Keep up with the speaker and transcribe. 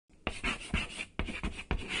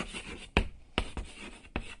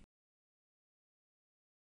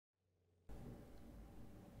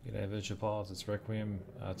virtual pilots, it's Requiem.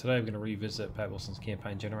 Today I'm going to revisit Pat Wilson's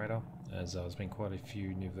campaign generator, as there's been quite a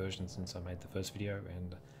few new versions since I made the first video,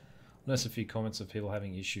 and I noticed a few comments of people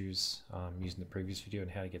having issues using the previous video and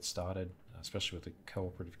how to get started, especially with the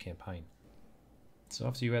cooperative campaign. So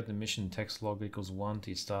after you add the mission text log equals 1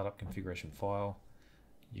 to your startup configuration file,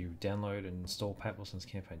 you download and install Pat Wilson's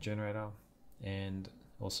campaign generator, and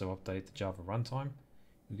also update the Java runtime.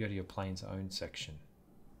 You go to your planes owned section.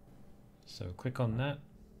 So click on that,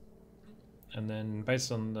 and then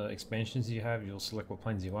based on the expansions you have, you'll select what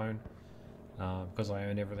planes you own. Because I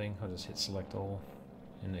own everything, I'll just hit select all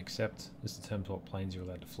and accept. This determines what planes you're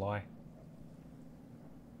allowed to fly.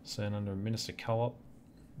 So then under administer co-op,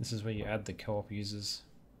 this is where you add the co-op users.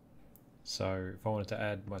 So if I wanted to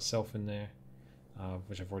add myself in there,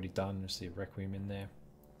 which I've already done, you'll see Requiem in there.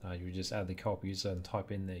 You would just add the co-op user and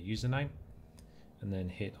type in their username, and then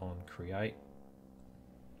hit on create,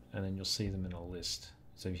 and then you'll see them in a list.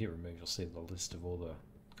 So if you hit remove, you'll see the list of all the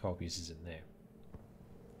co-op users in there.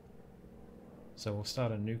 So we'll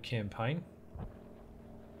start a new campaign,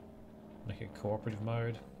 make it cooperative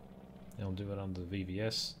mode, and we'll do it under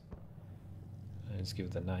VVS, and just give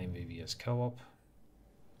it the name VVS co-op.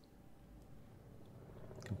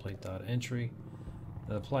 Complete data entry.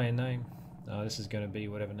 Now the player name, this is going to be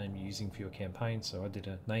whatever name you're using for your campaign. So I did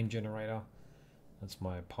a name generator, that's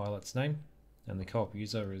my pilot's name, and the co-op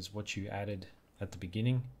user is what you added at the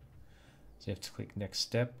beginning. So you have to click next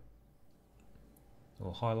step.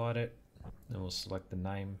 We'll highlight it, and we'll select the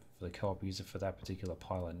name for the co-op user for that particular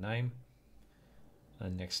pilot name.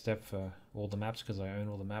 And next step for all the maps, because I own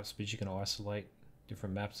all the maps, but you can isolate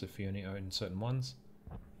different maps if you only own certain ones.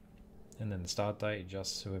 And then the start date,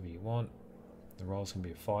 adjust whoever you want. The roles can be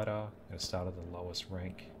a fighter, going to start at the lowest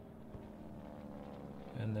rank.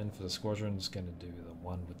 And then for the squadron, it's going to do the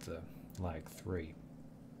one with the lag 3.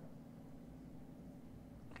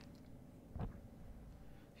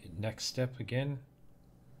 Hit next step again,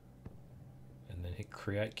 and then hit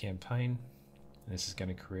create campaign. And this is going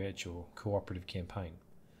to create your cooperative campaign.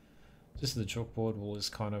 Just the chalkboard, will is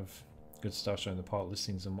kind of good stuff showing the pilot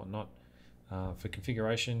listings and whatnot. For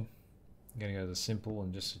configuration, I'm going to go to the simple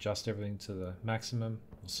and just adjust everything to the maximum.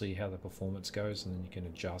 We'll see how the performance goes, and then you can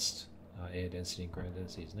adjust air density and ground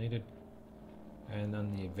density as needed. And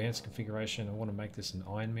then the advanced configuration, I want to make this an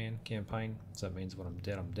Iron Man campaign, so that means when I'm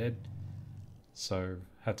dead, I'm dead. So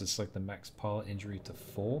I have to select the max pilot injury to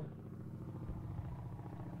 4.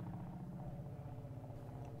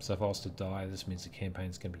 So if I was to die, this means the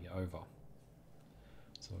campaign's going to be over.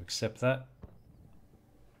 So I'll accept that.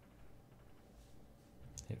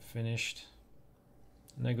 Hit finished.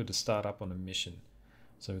 And then go to start up on a mission.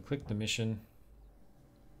 So we click the mission,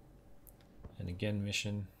 and again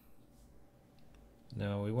mission.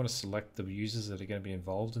 Now we want to select the users that are going to be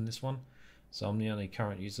involved in this one. So I'm the only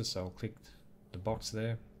current user, so I'll click the box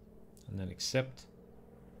there and then accept.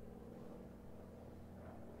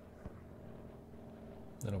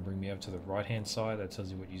 That'll bring me over to the right hand side. That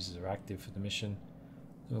tells you what users are active for the mission.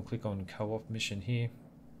 Then we'll click on co-op mission here.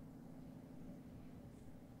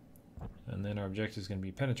 And then our objective is going to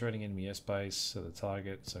be penetrating enemy airspace, so the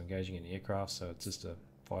target, so engaging an aircraft, so it's just a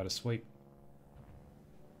fighter sweep.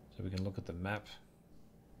 So we can look at the map.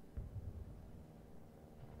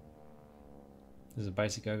 There's a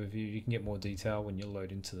basic overview. You can get more detail when you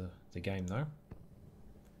load into the game though.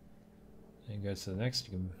 And go to the next.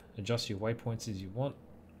 You can adjust your waypoints as you want.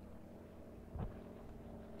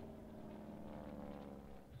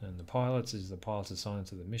 And the pilots is the pilots assigned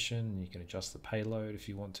to the mission. You can adjust the payload if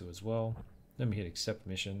you want to as well. Then we hit accept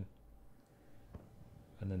mission.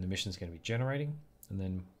 And then the mission is going to be generating. And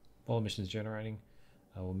then while the mission is generating,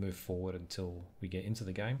 we'll move forward until we get into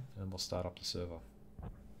the game, and we'll start up the server.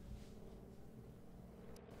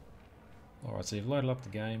 Alright, so you've loaded up the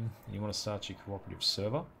game and you want to start your cooperative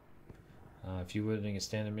server. If you were doing a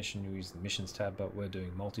standard mission, you'll use the missions tab, but we're doing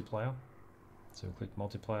multiplayer. So we'll click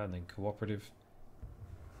multiplayer and then cooperative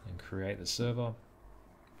and create the server.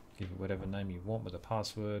 Give it whatever name you want with a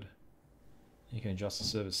password. You can adjust the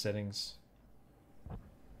server settings.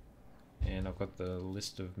 And I've got the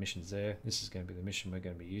list of missions there. This is going to be the mission we're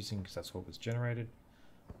going to be using because that's what was generated.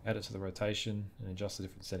 Add it to the rotation and adjust the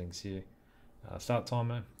different settings here. Start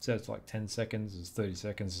timer, set it to like 10 seconds, it's 30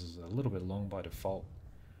 seconds, is a little bit long by default.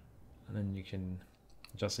 And then you can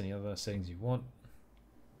adjust any other settings you want.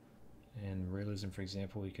 And realism, for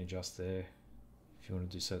example, you can adjust there if you want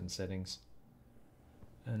to do certain settings.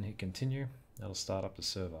 And hit continue, that'll start up the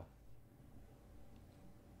server.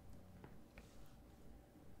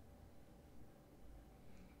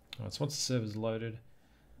 Alright, so once the server is loaded,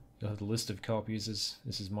 you'll have the list of co-op users.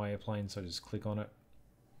 This is my airplane, so just click on it.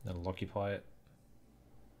 That'll occupy it.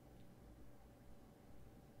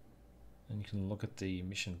 And you can look at the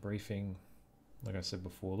mission briefing, like I said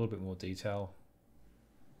before, a little bit more detail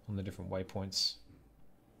on the different waypoints.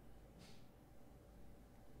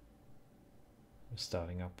 We're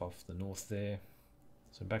starting up off the north there.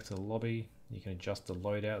 So back to the lobby, you can adjust the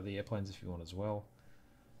loadout of the airplanes if you want as well.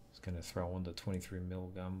 Just going to throw on the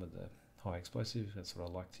 23mm gun with the high explosive, that's what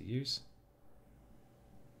I like to use.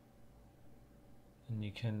 And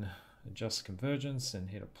you can adjust convergence and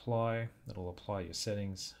hit apply. That'll apply your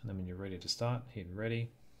settings, and then when you're ready to start, hit ready.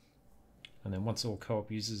 And then once all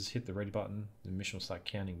co-op users hit the ready button, the mission will start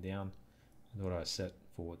counting down. And what I set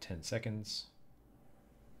for 10 seconds.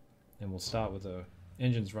 And we'll start with the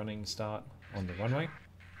engines running start on the runway.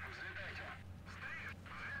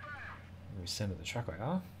 And we center the track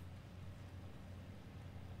IR.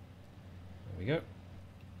 There we go.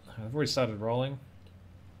 I've already started rolling.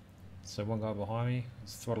 So one guy behind me,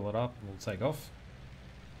 let's throttle it up and we'll take off.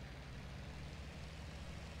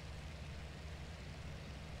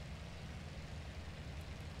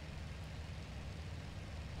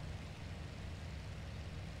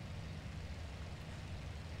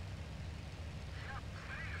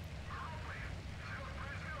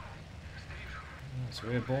 So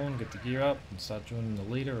we're airborne, get the gear up and start joining the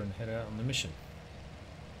leader and head out on the mission.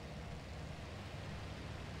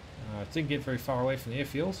 I didn't get very far away from the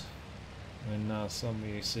airfield. And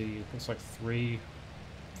suddenly you see, it looks like 3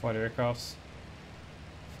 fighter aircrafts.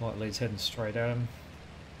 Flight lead's heading straight at him.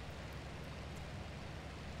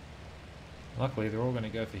 Luckily they're all going to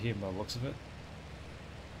go for him by the looks of it.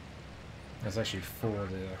 There's actually 4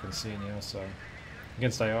 there I can see now, so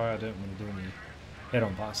against AI I don't want to do any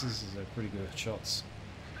head-on passes, they're pretty good shots.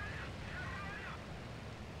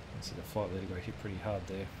 You see the flight leader got hit pretty hard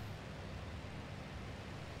there.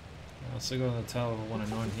 So got on the tail of a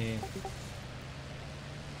 109 here.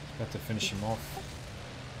 About to finish him off.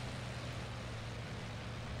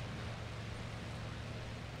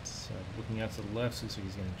 So looking out to the left, looks like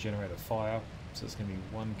he's going to generate a fire. So it's going to be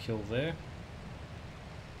 1 kill there.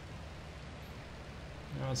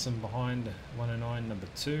 Alright, some behind 109, number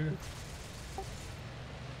 2.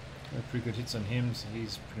 Got pretty good hits on him, so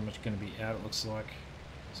he's pretty much going to be out, it looks like.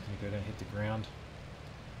 He's going to go down and hit the ground.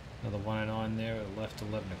 Another 109 there at the left,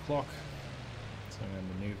 11 o'clock. So I'm going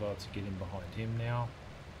to maneuver to get in behind him now.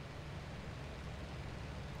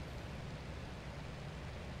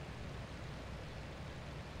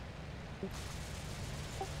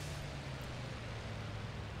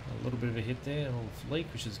 A little bit of a hit there, a little leak,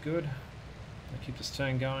 which is good. I'll keep this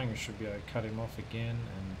turn going, we should be able to cut him off again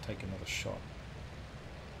and take another shot.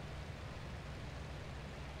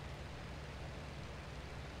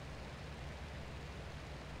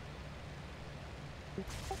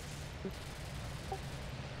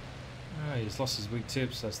 He's lost his wing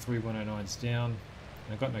tips, that's 3 109s down.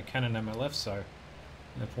 I've got no cannon ammo left, so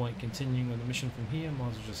no point continuing with the mission from here. Might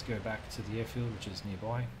as well just go back to the airfield, which is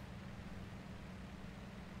nearby.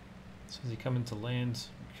 So as you come into land,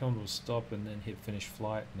 Colin will stop and then hit finish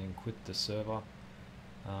flight and then quit the server.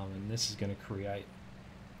 And this is going to create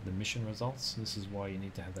the mission results. This is why you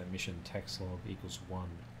need to have that mission text log equals 1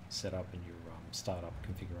 set up in your startup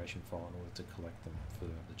configuration file in order to collect them for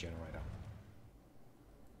the generator.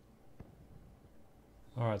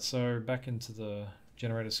 Alright, so back into the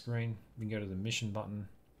generator screen, we can go to the mission button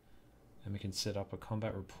and we can set up a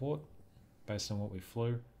combat report based on what we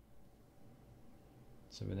flew.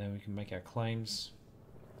 So then we can make our claims.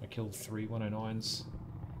 I killed 3 109s.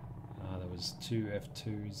 There was 2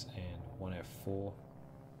 F2s and 1 F4.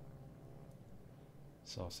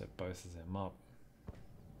 So I'll set both of them up.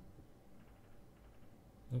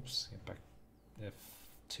 Oops, get back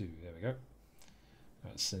F2, there we go.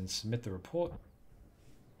 Alright, so then submit the report.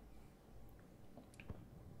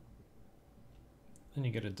 Then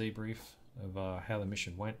you get a debrief of how the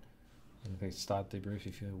mission went. And you can start debrief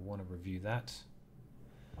if you want to review that.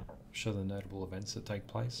 Show the notable events that take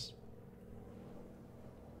place.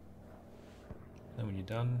 Then when you're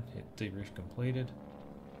done, hit debrief completed.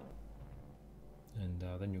 And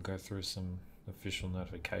then you'll go through some official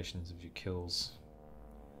notifications of your kills.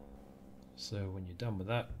 So when you're done with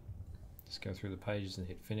that, just go through the pages and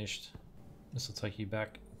hit finished. This will take you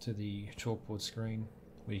back to the chalkboard screen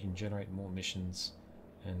where you can generate more missions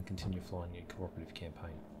and continue flying your cooperative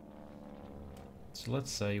campaign. So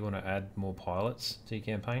let's say you want to add more pilots to your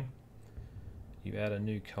campaign. You add a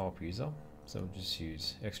new co-op user, so we'll just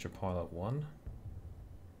use extra pilot 1.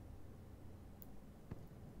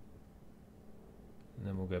 And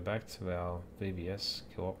then we'll go back to our VBS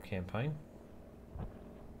co-op campaign.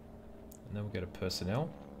 And then we'll go to personnel.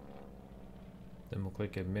 Then we'll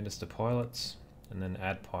click administer pilots and then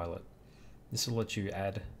add pilot. This will let you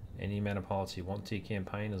add any amount of pilots you want to your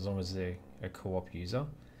campaign as long as they're a co-op user.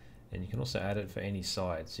 And you can also add it for any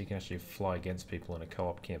side, so you can actually fly against people in a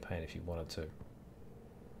co-op campaign if you wanted to.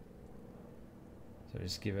 So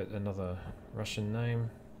just give it another Russian name.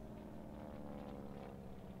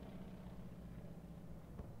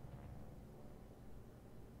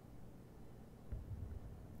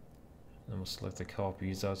 And we'll select the co-op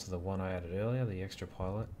user to the one I added earlier, the extra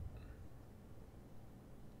pilot.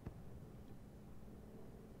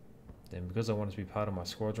 Then because I want it to be part of my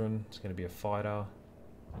squadron, it's going to be a fighter.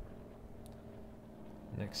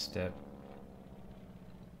 Next step,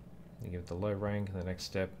 you give it the low rank, and the next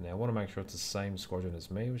step. Now I want to make sure it's the same squadron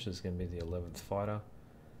as me, which is going to be the 11th fighter.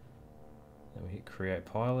 Then we hit create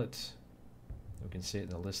pilot. We can see it in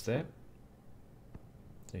the list there.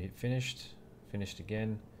 So hit finished, finished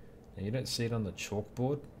again. Now you don't see it on the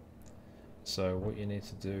chalkboard. So what you need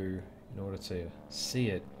to do in order to see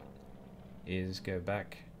it is go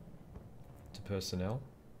back to personnel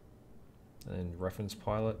and then reference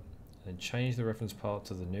pilot, and change the reference pilot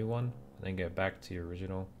to the new one, and then go back to your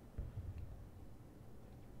original.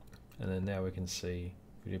 And then now we can see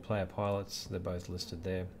if we do player pilots, they're both listed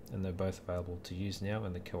there, and they're both available to use now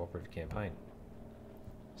in the cooperative campaign.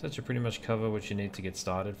 So that should pretty much cover what you need to get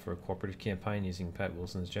started for a cooperative campaign using Pat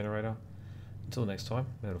Wilson's generator. Until next time,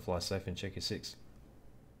 remember to fly safe and check your six.